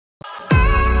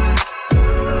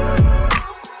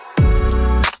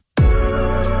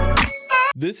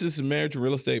This is the Marriage and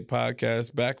Real Estate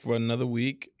Podcast, back for another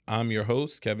week. I'm your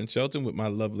host, Kevin Shelton, with my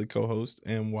lovely co-host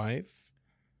and wife.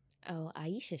 Oh,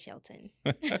 Aisha Shelton.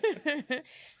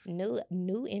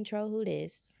 New intro. Who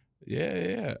this?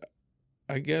 Yeah.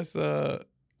 I guess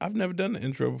I've never done the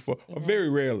intro before, or No. very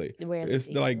rarely. Rarely It's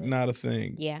do like it. not a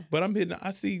thing. Yeah. But I'm hitting.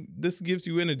 I see this gives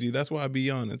you energy. That's why I be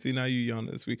yawning. See, now you yawn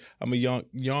this week. I'm a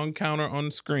yawn counter on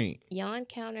the screen. Yawn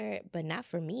counter, but not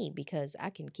for me because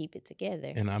I can keep it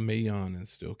together. And I may yawn and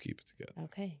still keep it together.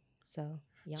 Okay. So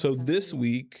This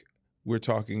week we're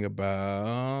talking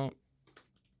about,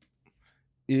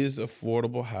 is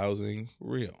affordable housing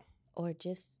real? Or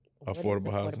just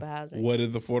Affordable housing. What is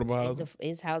affordable housing?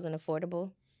 Is housing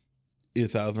affordable?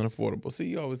 Is housing affordable? See,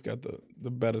 you always got the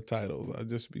better titles. I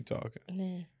just be talking.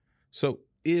 Nah. So,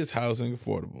 is housing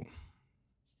affordable?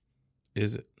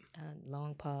 Is it?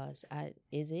 Long pause.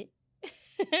 Is it?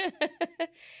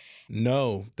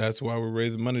 No. That's why we're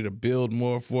raising money to build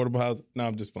more affordable housing. No,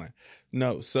 I'm just playing.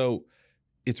 No. So,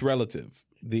 it's relative.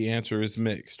 The answer is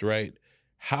mixed, right?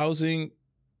 Housing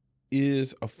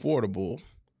is affordable,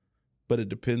 but it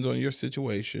depends on your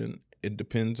situation. It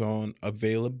depends on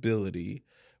availability,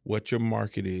 what your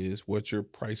market is, what your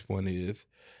price point is,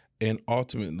 and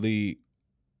ultimately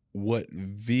what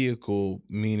vehicle,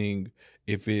 meaning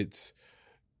if it's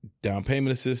down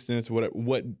payment assistance,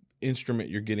 what instrument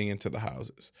you're getting into the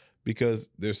houses. Because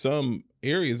there's some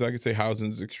areas I can say housing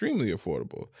is extremely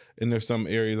affordable, and there's some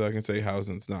areas I can say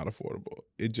housing's not affordable.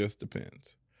 It just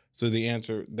depends. So the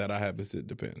answer that I have is it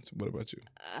depends. What about you?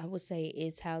 I would say,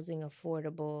 is housing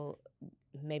affordable?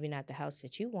 Maybe not the house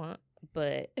that you want,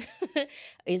 but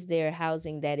is there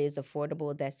housing that is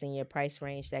affordable, that's in your price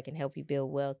range, that can help you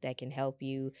build wealth, that can help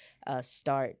you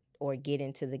start or get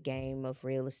into the game of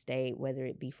real estate, whether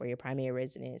it be for your primary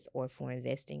residence or for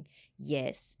investing?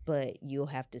 Yes, but you'll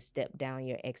have to step down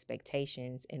your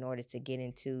expectations in order to get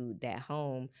into that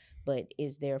home. But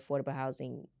is there affordable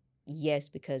housing? Yes,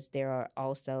 because there are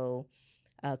also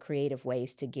creative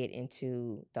ways to get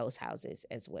into those houses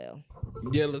as well.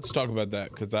 Yeah, let's talk about that,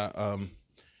 because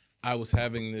I was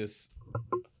having this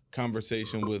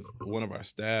conversation with one of our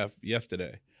staff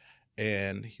yesterday,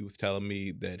 and he was telling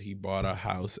me that he bought a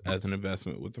house as an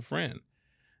investment with a friend.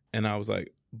 And I was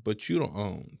like, but you don't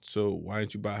own, so why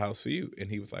didn't you buy a house for you? And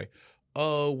he was like,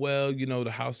 oh, well,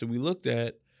 the house that we looked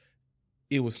at,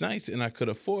 it was nice and I could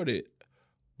afford it,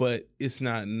 but it's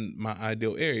not in my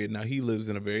ideal area. Now, he lives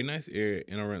in a very nice area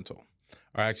in a rental,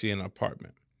 or actually in an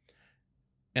apartment.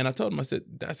 And I told him, I said,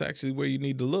 that's actually where you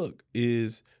need to look,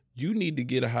 is you need to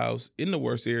get a house in the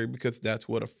worst area, because that's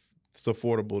what's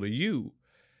affordable to you.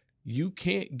 You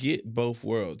can't get both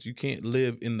worlds. You can't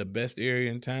live in the best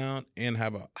area in town and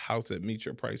have a house that meets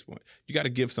your price point. You got to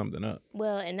give something up.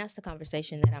 Well, and that's the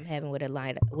conversation that I'm having with a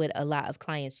lot of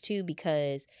clients too,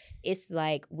 because it's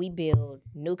like we build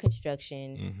new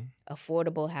construction,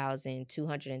 affordable housing,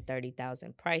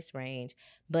 230,000 price range,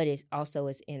 but it's also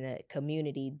is in a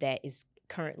community that is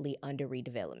currently under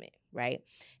redevelopment, right?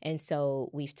 And so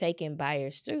we've taken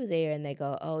buyers through there and they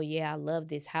go, oh yeah, I love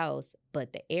this house,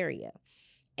 but the area.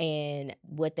 And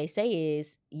what they say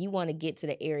is, you want to get to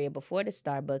the area before the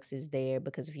Starbucks is there,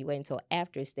 because if you wait until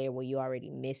after it's there, well, you already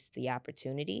missed the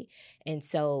opportunity. And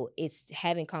so it's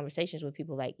having conversations with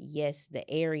people like, yes, the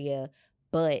area,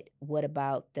 but what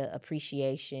about the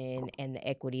appreciation and the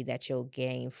equity that you'll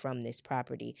gain from this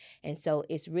property? And so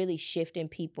it's really shifting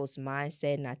people's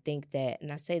mindset. And I think that, and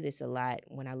I say this a lot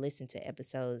when I listen to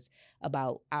episodes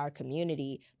about our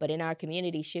community, but in our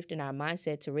community, shifting our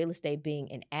mindset to real estate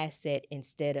being an asset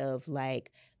instead of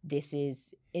like, this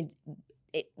is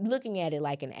looking at it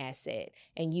like an asset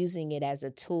and using it as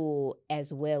a tool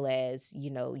as well as,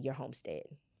 your homestead.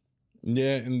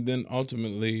 Yeah, and then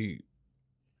ultimately,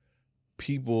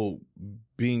 people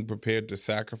being prepared to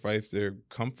sacrifice their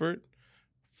comfort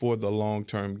for the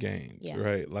long-term gains,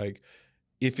 right? Like,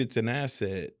 if it's an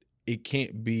asset, it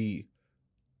can't be,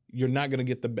 you're not going to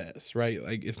get the best, right?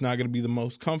 Like, it's not going to be the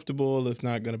most comfortable. It's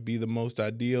not going to be the most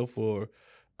ideal for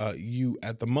you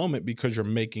at the moment, because you're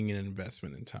making an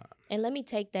investment in time. And let me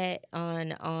take that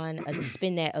on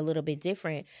spin that a little bit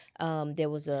different. There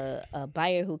was a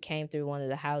buyer who came through one of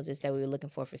the houses that we were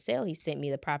looking for sale. He sent me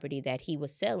the property that he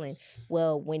was selling.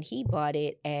 Well, when he bought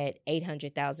it at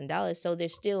 $800,000, so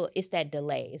there's still, it's that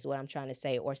delay is what I'm trying to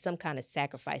say, or some kind of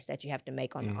sacrifice that you have to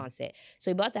make on the onset. So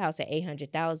he bought the house at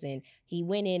 $800,000. He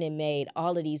went in and made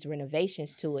all of these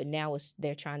renovations to it. Now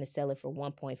they're trying to sell it for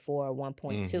 1.4 or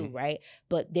 1.2, right?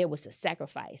 But there was a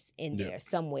sacrifice in there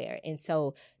somewhere. And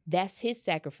so that's his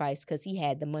sacrifice, because he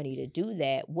had the money to do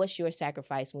that. What's your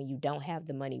sacrifice when you don't have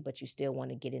the money, but you still want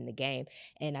to get in the game?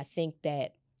 And I think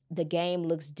that the game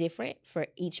looks different for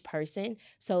each person.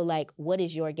 So like, what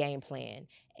is your game plan?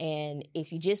 And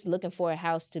if you're just looking for a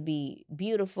house to be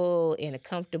beautiful in a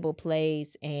comfortable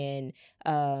place and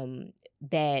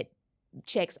that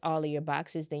checks all of your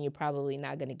boxes, then you're probably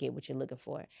not going to get what you're looking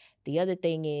for. The other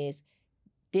thing is,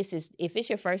 if it's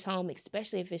your first home,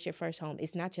 especially if it's your first home,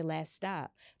 it's not your last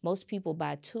stop. Most people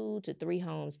buy 2 to 3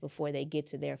 homes before they get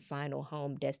to their final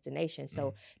home destination.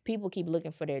 So people keep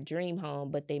looking for their dream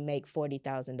home, but they make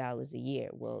 $40,000 a year.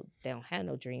 Well, they don't have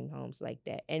no dream homes like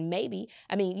that. And maybe,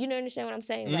 I mean, you understand what I'm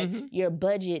saying? Like, your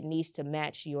budget needs to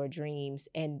match your dreams,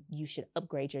 and you should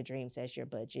upgrade your dreams as your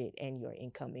budget and your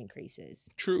income increases.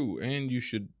 True. And you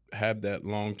should have that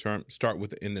long-term, start with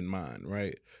the end in mind,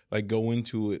 right? Like, go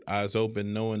into it eyes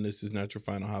open, knowing this is not your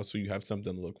final house, so you have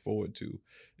something to look forward to.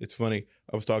 It's funny,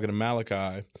 I was talking to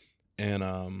Malachi,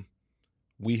 and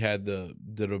we had the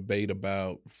debate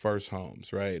about first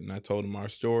homes, right? And I told him our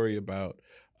story about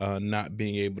not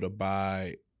being able to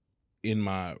buy in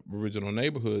my original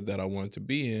neighborhood that I wanted to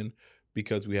be in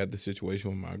because we had the situation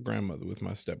with my grandmother, with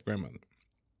my step-grandmother.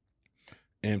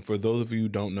 And for those of you who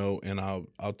don't know, and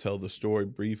I'll tell the story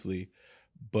briefly,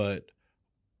 but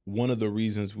one of the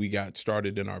reasons we got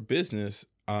started in our business,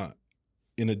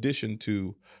 in addition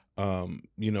to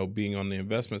being on the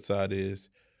investment side, is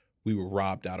we were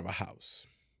robbed out of a house.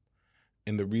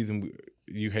 And the reason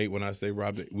you hate when I say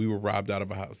robbed, we were robbed out of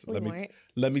a house.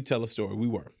 Let me tell a story. We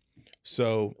were.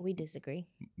 So we disagree.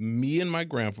 Me and my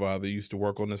grandfather used to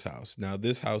work on this house. Now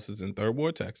this house is in Third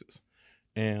Ward, Texas,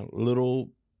 and little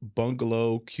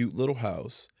bungalow, cute little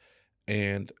house.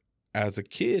 And as a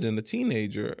kid and a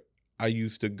teenager, I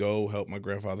used to go help my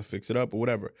grandfather fix it up or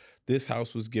whatever. This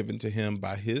house was given to him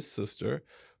by his sister,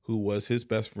 who was his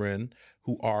best friend,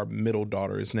 who our middle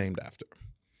daughter is named after,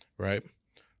 right?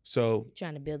 So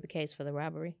trying to build the case for the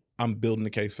robbery. I'm building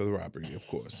the case for the robbery, of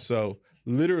course. So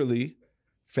literally,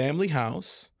 family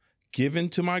house given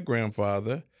to my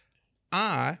grandfather.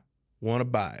 I want to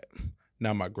buy it.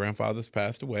 Now, my grandfather's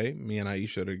passed away. Me and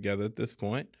Aisha are together at this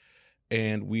point,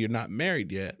 and we are not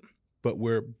married yet, but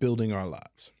we're building our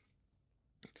lives.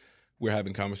 We're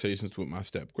having conversations with my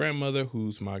step-grandmother,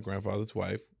 who's my grandfather's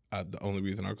wife. The only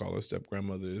reason I call her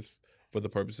step-grandmother is for the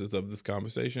purposes of this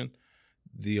conversation.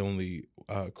 The only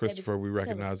Christopher we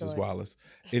recognize is Wallace.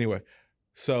 Anyway,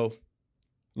 so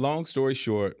long story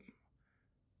short,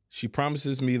 she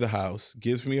promises me the house,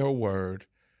 gives me her word.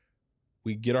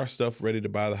 We get our stuff ready to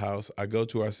buy the house. I go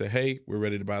to her, I say, hey, we're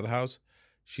ready to buy the house.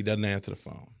 She doesn't answer the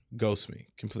phone, ghosts me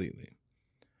completely.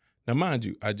 Now, mind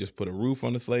you, I just put a roof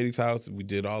on this lady's house. We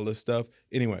did all this stuff.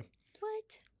 Anyway.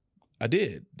 What? I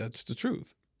did. That's the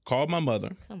truth. Called my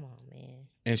mother. Come on, man.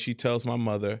 And she tells my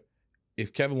mother,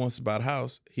 if Kevin wants to buy the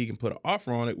house, he can put an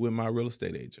offer on it with my real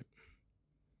estate agent.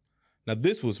 Now,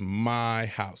 this was my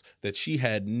house that she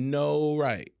had no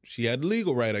right. She had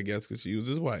legal right, I guess, because she was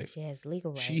his wife. She has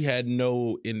legal right. She had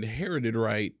no inherited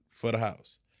right for the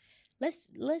house. Let's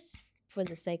for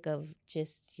the sake of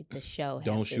just the show.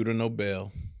 Don't shoot her no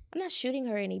bail. I'm not shooting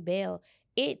her any bail.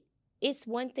 It's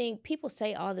one thing people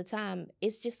say all the time.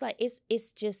 It's just like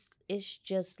it's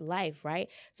just life, right?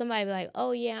 Somebody be like,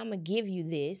 oh yeah, I'm gonna give you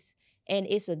this. And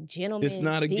it's a gentleman's deal. It's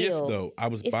not a gift though. I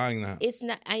was buying that. It's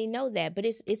not. I know that, but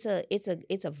it's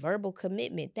a verbal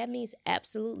commitment. That means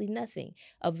absolutely nothing.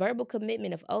 A verbal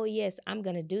commitment of, oh yes, I'm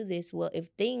gonna do this. Well, if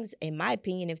things, in my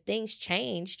opinion, if things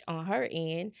changed on her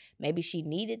end, maybe she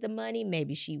needed the money,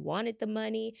 maybe she wanted the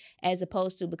money, as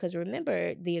opposed to, because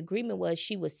remember the agreement was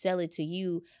she would sell it to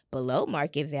you below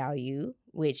market value,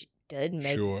 which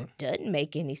doesn't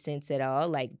make any sense at all.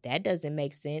 Like, that doesn't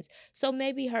make sense. So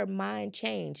maybe her mind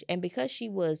changed. And because she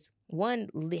was, one,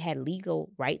 had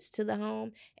legal rights to the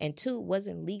home, and two,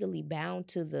 wasn't legally bound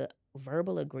to the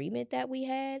verbal agreement that we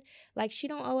had, like, she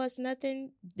don't owe us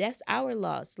nothing. That's our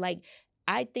loss. Like,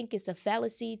 I think it's a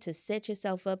fallacy to set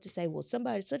yourself up to say, well,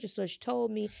 somebody such and such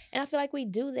told me. And I feel like we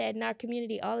do that in our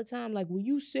community all the time. Like, well,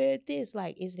 you said this.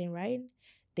 Like, is it in writing?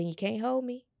 Then you can't hold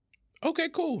me. Okay,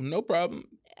 cool. No problem.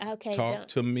 Okay. Talk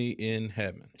to me in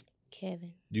heaven.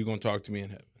 Kevin. You're going to talk to me in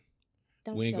heaven.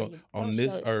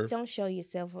 Earth. Don't show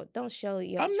yourself. Don't show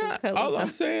your true colors. All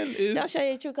I'm saying is. Don't show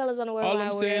your true colors on the world. All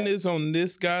I'm saying is, on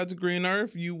this God's green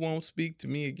earth, you won't speak to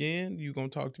me again. You're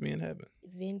going to talk to me in heaven.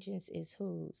 Vengeance is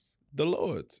whose? The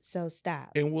Lord's. So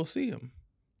stop. And we'll see him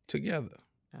together.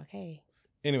 Okay.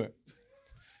 Anyway.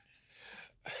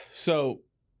 So,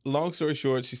 long story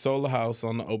short, she sold the house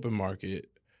on the open market.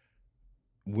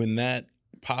 When that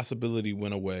possibility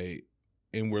went away,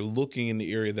 and we're looking in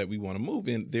the area that we want to move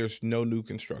in, there's no new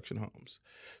construction homes.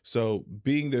 So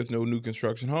being there's no new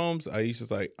construction homes,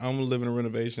 Aisha's like, I want to live in a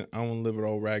renovation. I want to live in an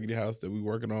old raggedy house that we're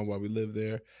working on while we live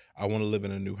there. I want to live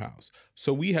in a new house.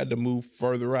 So we had to move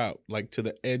further out, like to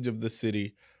the edge of the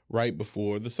city, right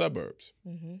before the suburbs.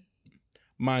 Mm-hmm.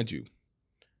 Mind you,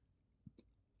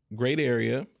 great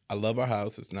area. I love our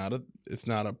house. It's not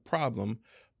a problem,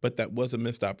 but that was a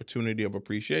missed opportunity of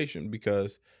appreciation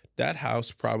because that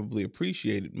house probably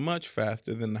appreciated much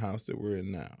faster than the house that we're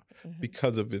in now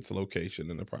because of its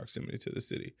location and the proximity to the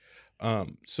city.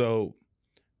 So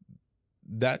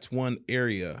that's one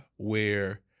area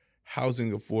where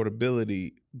housing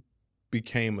affordability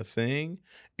became a thing,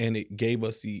 and it gave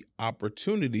us the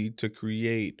opportunity to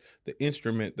create the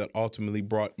instrument that ultimately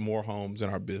brought more homes in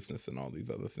our business and all these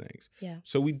other things. Yeah.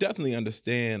 So we definitely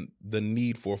understand the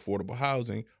need for affordable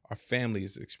housing. Our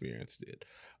families experienced it.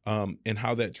 And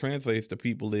how that translates to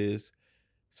people is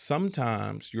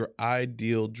sometimes your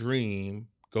ideal dream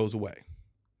goes away.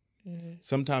 Mm-hmm.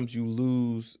 Sometimes you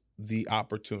lose the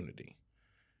opportunity.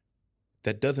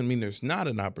 That doesn't mean there's not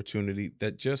an opportunity.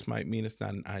 That just might mean it's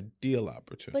not an ideal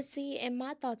opportunity. But see, and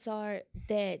my thoughts are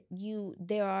that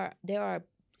there are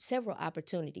several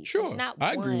opportunities. Sure, There's not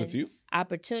I one agree with you.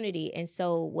 opportunity. And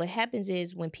so what happens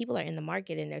is when people are in the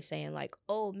market and they're saying like,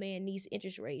 oh man, these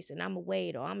interest rates and I'm gonna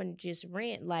wait or I'm gonna just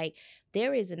rent, like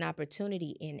there is an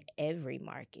opportunity in every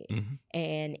market. Mm-hmm.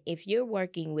 And if you're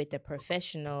working with a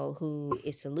professional who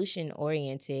is solution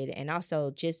oriented and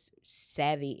also just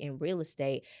savvy in real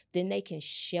estate, then they can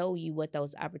show you what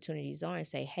those opportunities are and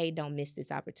say, hey, don't miss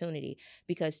this opportunity.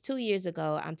 Because 2 years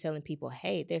ago, I'm telling people,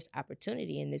 hey, there's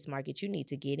opportunity in this market. You need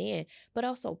to get in. But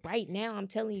also right now, I'm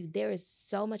telling you, there is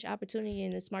so much opportunity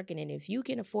in this market. And if you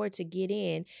can afford to get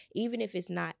in, even if it's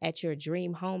not at your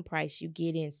dream home price, you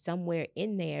get in somewhere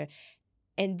in there.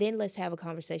 And then let's have a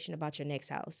conversation about your next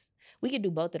house. We can do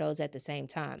both of those at the same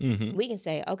time. Mm-hmm. We can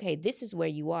say, okay, this is where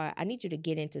you are. I need you to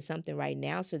get into something right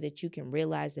now so that you can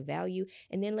realize the value.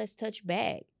 And then let's touch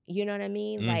back. You know what I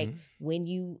mean? Mm-hmm. Like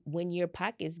when your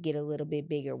pockets get a little bit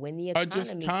bigger, when the Or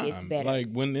just economy time, gets better. like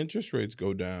when interest rates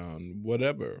go down,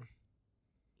 whatever.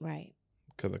 Right.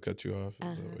 Because I cut you off.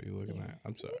 Is that what you're looking at?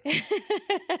 I'm sorry.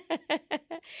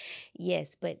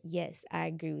 Yes, but yes, I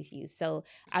agree with you. So,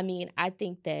 I mean, I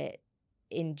think that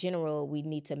in general, we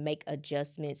need to make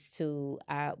adjustments to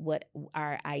what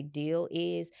our ideal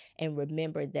is and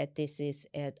remember that this is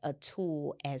a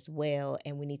tool as well.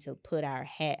 And we need to put our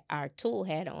tool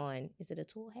hat on. Is it a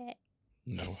tool hat?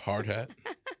 No, hard hat.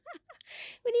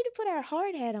 We need to put our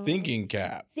hard hat on. Thinking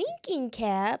cap.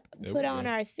 Put on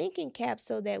our thinking cap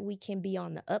so that we can be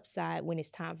on the upside when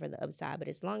it's time for the upside. But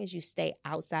as long as you stay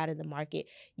outside of the market,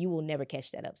 you will never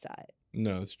catch that upside.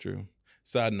 No, it's true.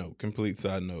 Side note, complete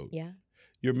side note. Yeah.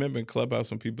 You remember in Clubhouse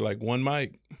when people like one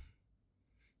mic?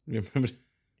 You remember?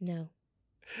 No.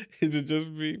 Is it just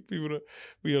me?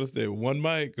 We understand one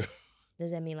mic.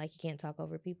 Does that mean like you can't talk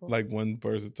over people? Like one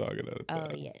person talking at a time.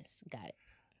 Oh, yes. Got it.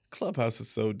 Clubhouse is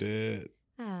so dead.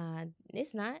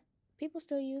 It's not. People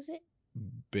still use it.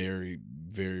 Very,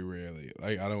 very rarely.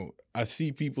 Like I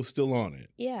see people still on it.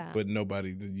 Yeah. But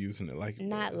nobody's using it like it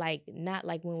not was.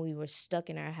 like when we were stuck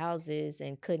in our houses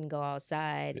and couldn't go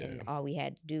outside and all we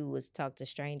had to do was talk to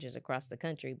strangers across the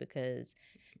country because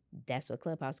that's what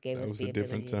Clubhouse gave us the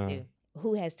ability to do.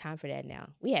 Who has time for that now?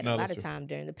 We had a lot of time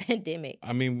during the pandemic.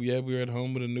 I mean, we were at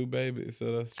home with a new baby,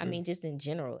 so that's true. I mean, just in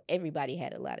general, everybody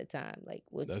had a lot of time. Like,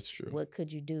 that's true. What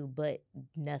could you do but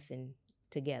nothing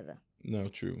together? No,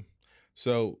 true.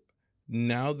 So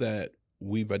now that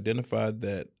we've identified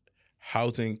that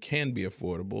housing can be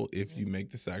affordable if you make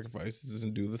the sacrifices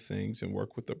and do the things and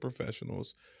work with the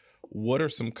professionals, what are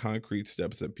some concrete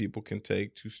steps that people can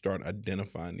take to start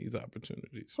identifying these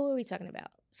opportunities? Who are we talking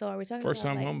about? So are we talking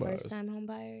first-time about home buyers? First-time home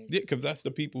buyers? Yeah, because that's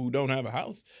the people who don't have a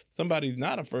house. Somebody's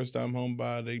not a first-time home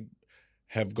buyer. They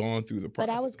have gone through the process.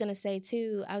 But I was going to say,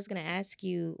 too, I was going to ask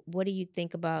you, what do you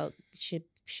think about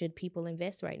should people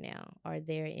invest right now? Are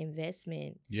there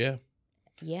investment? Yeah.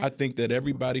 I think that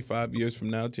everybody 5 years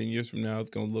from now, 10 years from now is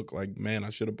going to look like, man,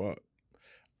 I should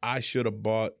have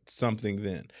bought something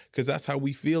then. Because that's how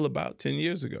we feel about 10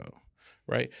 years ago,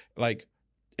 right? Like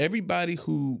everybody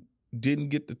who didn't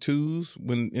get the twos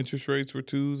when interest rates were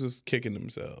twos is kicking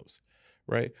themselves,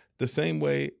 right? The same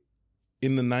way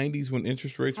in the 90s when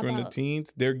interest rates were in the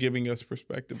teens, they're giving us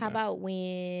perspective. How about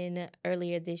when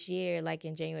earlier this year, like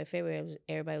in January, February,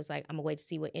 everybody was like, I'm going to wait to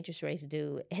see what interest rates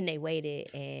do. And they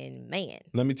waited and man.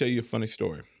 Let me tell you a funny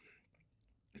story.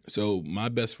 So my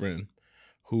best friend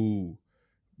who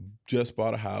just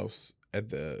bought a house at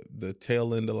the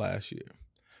tail end of last year,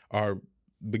 or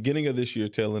beginning of this year,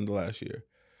 tail end of last year.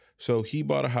 So he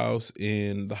bought a house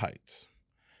in the Heights,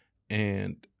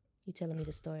 and You telling me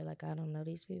the story like I don't know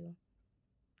these people,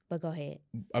 but go ahead.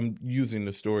 I'm using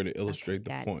the story to illustrate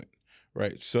the point,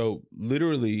 right? So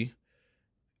literally,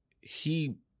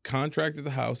 he contracted the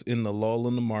house in the lull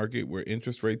in the market where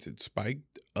interest rates had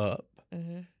spiked up,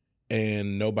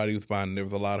 and nobody was buying. There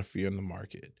was a lot of fear in the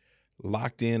market.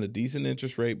 Locked in a decent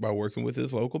interest rate by working with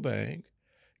his local bank.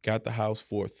 Got the house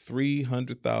for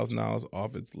 $300,000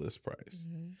 off its list price.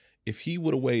 If he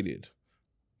would have waited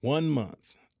 1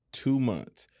 month, 2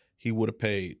 months, he would have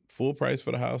paid full price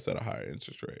for the house at a higher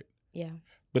interest rate. Yeah.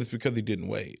 But it's because he didn't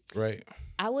wait, right?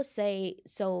 I would say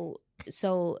so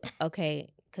okay,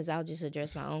 because I'll just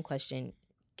address my own question.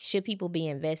 Should people be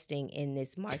investing in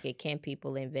this market? Can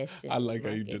people invest in this I like market?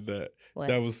 how you did that. What?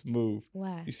 That was smooth.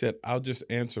 Why? You said, I'll just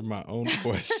answer my own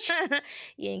question.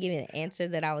 You didn't give me the answer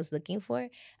that I was looking for.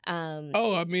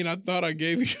 I mean, I thought I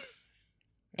gave you.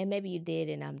 And maybe you did,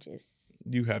 and I'm just...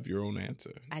 You have your own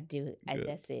answer. I do.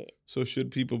 That's it. So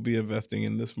should people be investing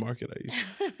in this market,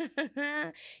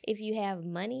 Aisha? If you have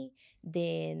money,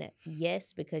 then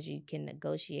yes, because you can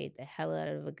negotiate the hell out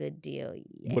of a good deal.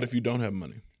 Yes. What if you don't have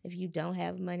money? If you don't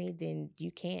have money, then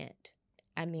you can't.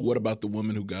 I mean... What about the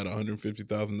woman who got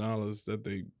 $150,000 that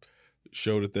they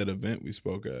showed at that event we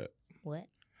spoke at? What?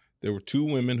 There were 2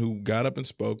 women who got up and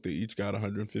spoke. They each got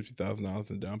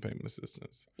 $150,000 in down payment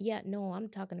assistance. Yeah, no, I'm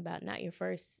talking about not your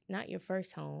first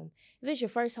home. If it's your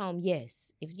first home,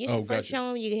 yes. If it's your first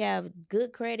home, you have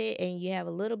good credit and you have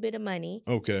a little bit of money.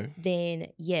 Okay. Then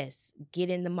yes,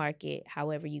 get in the market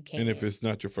however you can. And if it's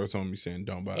not your first home, you're saying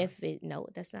don't buy. No,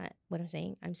 that's not what I'm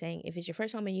saying. I'm saying if it's your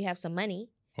first home and you have some money,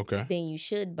 okay, then you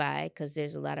should buy because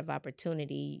there's a lot of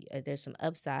opportunity. There's some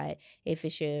upside. If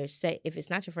it's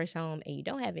not your first home and you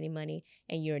don't have any money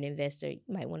and you're an investor, you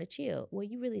might want to chill. Well,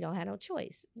 you really don't have no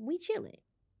choice. We chilling.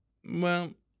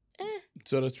 Well,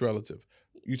 so that's relative.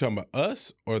 You talking about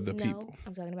us or the people? No,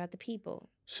 I'm talking about the people.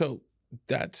 So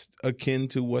that's akin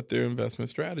to what their investment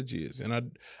strategy is. And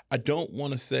I don't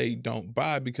want to say don't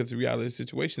buy because the reality of the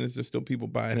situation is there's still people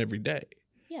buying every day.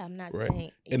 Yeah, I'm not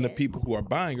saying. And the people who are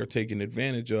buying are taking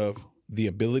advantage of the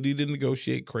ability to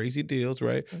negotiate crazy deals,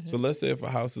 right? So let's say if a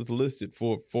house is listed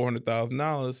for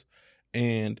 $400,000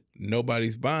 and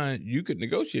nobody's buying, you could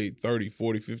negotiate $30,000,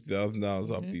 $40,000, $50,000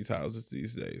 off these houses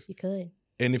these days. You could.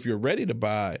 And if you're ready to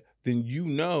buy, then you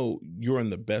know you're in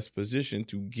the best position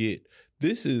to get.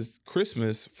 This is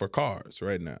Christmas for cars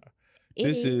right now.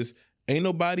 Ain't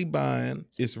nobody buying.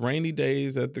 It's rainy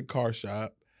days at the car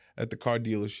shop, at the car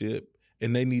dealership.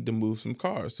 And they need to move some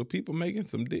cars. So people making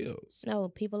some deals. No,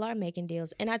 people are making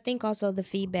deals. And I think also the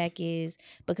feedback is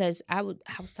because I was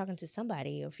talking to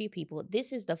somebody, a few people.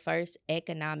 This is the first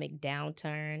economic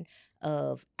downturn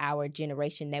of our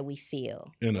generation that we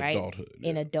feel. In right? adulthood.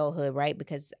 Yeah. In adulthood, right?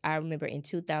 Because I remember in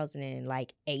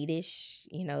 2008-ish,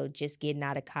 just getting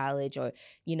out of college or,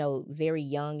 very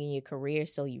young in your career.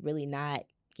 So you're really not,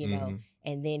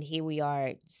 and then here we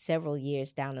are several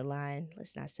years down the line.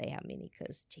 Let's not say how many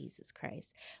because Jesus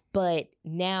Christ. But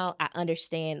now I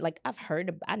understand, like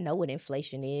I know what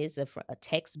inflation is, a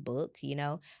textbook,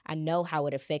 I know how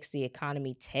it affects the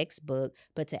economy textbook,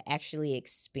 but to actually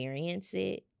experience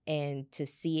it and to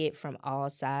see it from all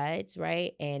sides,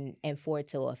 right? And for it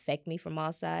to affect me from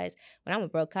all sides. When I'm a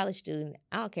broke college student,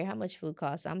 I don't care how much food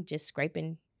costs. I'm just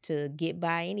scraping to get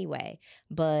by anyway.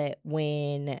 But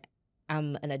when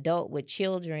I'm an adult with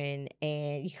children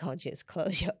and you're going to just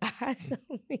close your eyes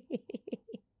on me.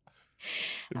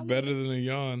 Better than a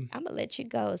yawn. I'm going to let you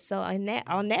go. So on that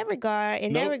regard,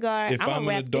 if I'm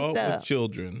an adult with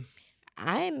children,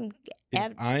 I am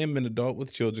an adult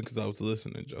with children because I was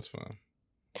listening just fine.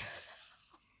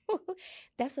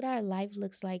 That's what our life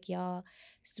looks like, y'all.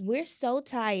 We're so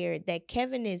tired that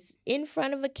Kevin is in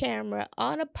front of a camera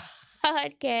on a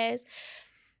podcast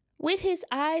with his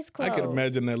eyes closed. I can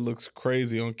imagine that looks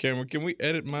crazy on camera. Can we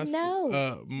edit my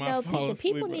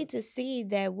people need to see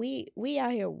that we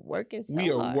out here working so hard.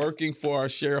 We are working for our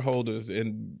shareholders,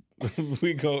 and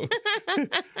we go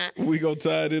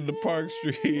tie it into Park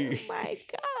Street. Oh my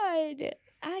God.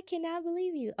 I cannot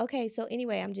believe you. Okay, so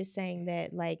anyway, I'm just saying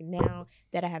that like now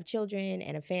that I have children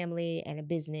and a family and a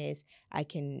business, I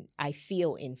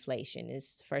feel inflation.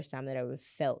 It's the first time that I've ever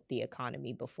felt the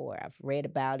economy before. I've read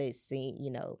about it,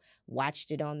 seen,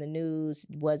 watched it on the news,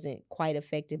 wasn't quite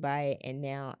affected by it. And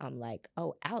now I'm like,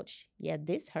 oh, ouch. Yeah,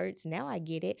 this hurts. Now I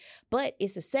get it. But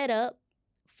it's a setup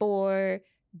for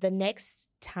the next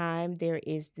time there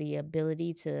is the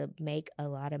ability to make a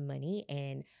lot of money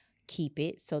and keep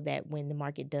it so that when the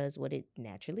market does what it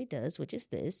naturally does, which is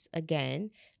this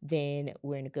again, then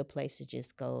we're in a good place to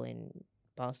just go and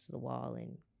boss to the wall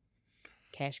and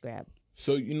cash grab.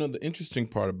 So, the interesting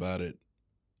part about it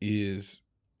is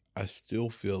I still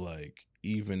feel like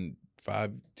even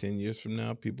 5-10 years from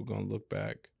now, people going to look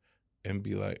back and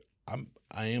be like,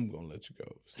 I am going to let you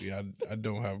go. See, I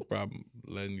don't have a problem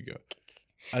letting you go.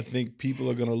 I think people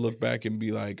are going to look back and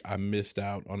be like, I missed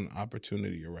out on an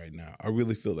opportunity right now. I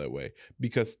really feel that way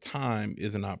because time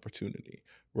is an opportunity,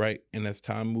 right? And as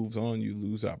time moves on, you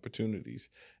lose opportunities.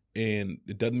 And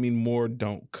it doesn't mean more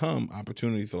don't come.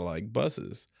 Opportunities are like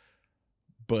buses,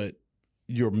 but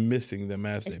you're missing them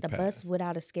as It's they the pass. bus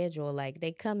without a schedule. Like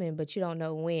they coming, but you don't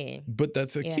know when. But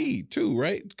that's a Yeah. key too,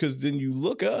 right? Because then you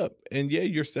look up and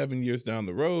you're 7 years down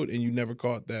the road and you never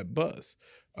caught that bus.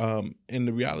 And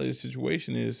the reality of the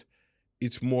situation is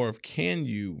it's more of can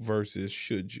you versus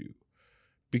should you?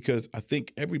 Because I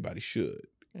think everybody should.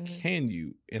 Mhm. Can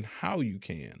you and how you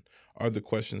can are the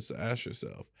questions to ask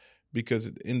yourself. Because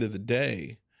at the end of the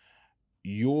day,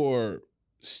 you're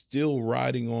still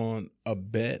riding on a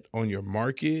bet on your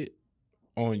market,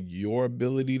 on your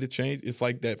ability to change. It's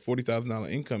like that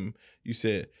 $40,000 income you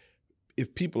said.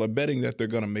 If people are betting that they're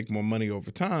going to make more money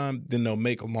over time, then they'll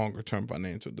make longer term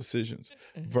financial decisions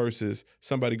Mhm. versus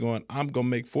somebody going, I'm going to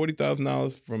make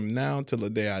 $40,000 from now until the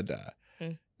day I die.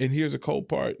 Mhm. And here's a cold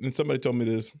part. And somebody told me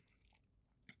this.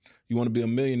 You want to be a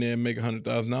millionaire and make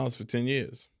 $100,000 for 10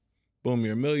 years. Boom,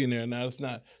 you're a millionaire. Now,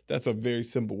 that's a very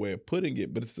simple way of putting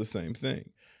it, but it's the same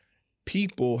thing.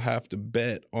 People have to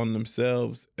bet on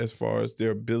themselves as far as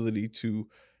their ability to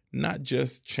not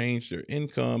just change their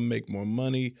income, make more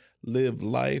money, live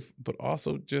life, but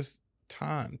also just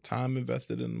time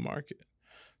invested in the market.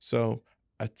 So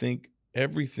I think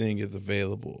everything is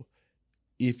available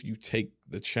if you take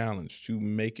the challenge to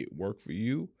make it work for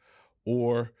you,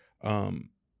 or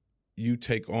you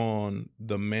take on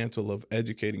the mantle of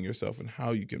educating yourself and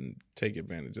how you can take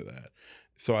advantage of that.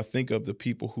 So I think of the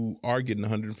people who are getting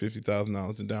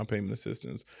 $150,000 in down payment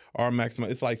assistance, are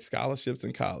maximum. It's like scholarships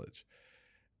in college.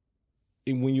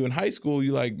 And when you're in high school,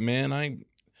 you're like, man, I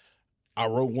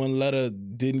wrote one letter,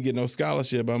 didn't get no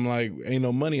scholarship. I'm like, ain't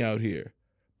no money out here.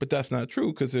 But that's not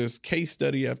true because there's case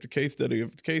study after case study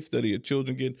after case study of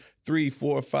children getting $3,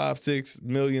 $4, $5, $6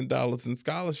 million in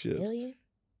scholarships. Million?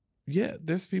 Yeah,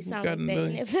 there's people who got like $1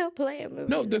 million. NFL player.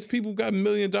 No, there's people who got $1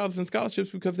 million in scholarships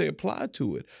because they applied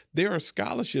to it. There are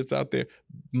scholarships out there,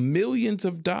 millions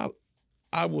of dollars.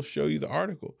 I will show you the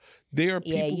article. There are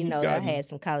people who've I gotten... had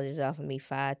some colleges offer me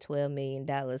 $12 million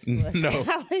for a No.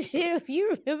 scholarship.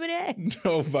 You remember that?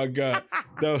 No, my God.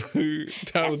 No, that was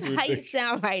That's how you ridiculous.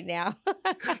 sound right now.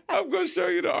 I'm going to show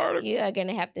you the article. You are going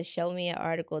to have to show me an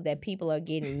article that people are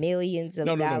getting millions of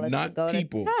dollars not to go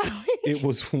people. to college. It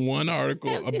was one article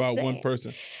I'm just about one saying.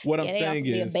 person. What I'm they saying offered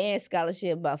me is... a band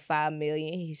scholarship about $5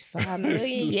 million. He's $5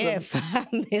 million? Yeah,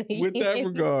 $5 million. With that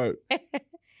regard,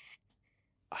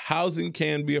 housing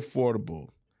can be affordable.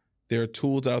 There are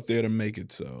tools out there to make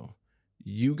it so.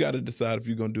 You got to decide if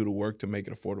you're going to do the work to make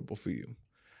it affordable for you.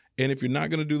 And if you're not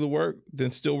going to do the work, then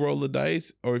still roll the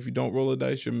dice. Or if you don't roll the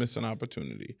dice, you're missing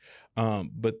opportunity.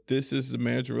 But this is the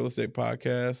Marriage and Real Estate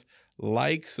Podcast.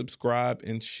 Like, subscribe,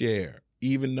 and share.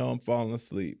 Even though I'm falling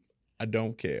asleep, I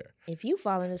don't care. If you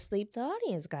falling asleep, the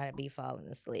audience got to be falling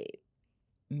asleep.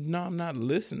 No, I'm not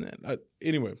listening.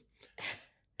 Anyway,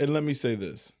 and let me say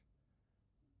this.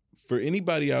 For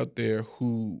anybody out there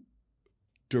who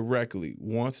directly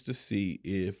wants to see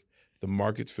if the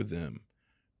market's for them,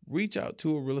 reach out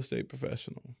to a real estate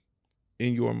professional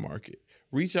in your market.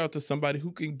 Reach out to somebody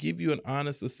who can give you an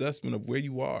honest assessment of where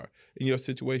you are in your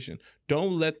situation.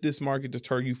 Don't let this market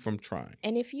deter you from trying.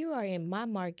 And if you are in my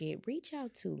market, reach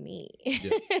out to me.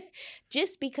 Yeah.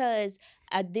 Just because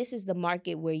this is the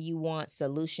market where you want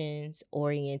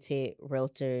solutions-oriented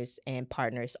realtors and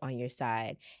partners on your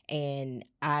side. And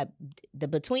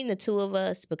between the two of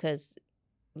us, because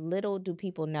little do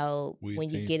people know, when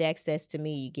you get access to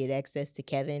me, you get access to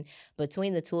Kevin.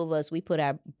 Between the two of us, we put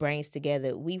our brains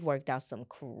together. We've worked out some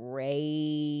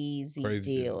crazy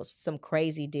deals. Some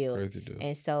crazy deals.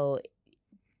 And so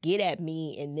get at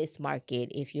me in this market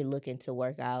if you're looking to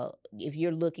work out, if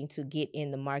you're looking to get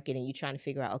in the market and you're trying to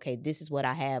figure out, okay, this is what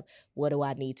I have. What do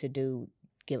I need to do?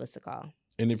 Give us a call.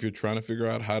 And if you're trying to figure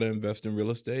out how to invest in real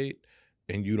estate,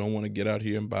 and you don't want to get out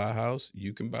here and buy a house,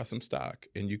 you can buy some stock.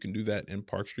 And you can do that in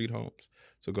Park Street Homes.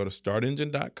 So go to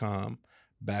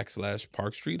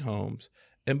startengine.com/Park Street Homes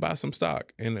and buy some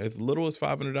stock. And as little as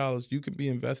 $500, you can be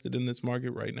invested in this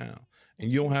market right now.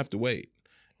 And you don't have to wait.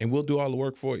 And we'll do all the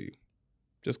work for you.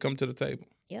 Just come to the table.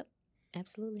 Yep,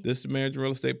 absolutely. This is the Marriage and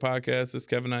Real Estate Podcast. This is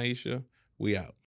Kevin Aisha. We out.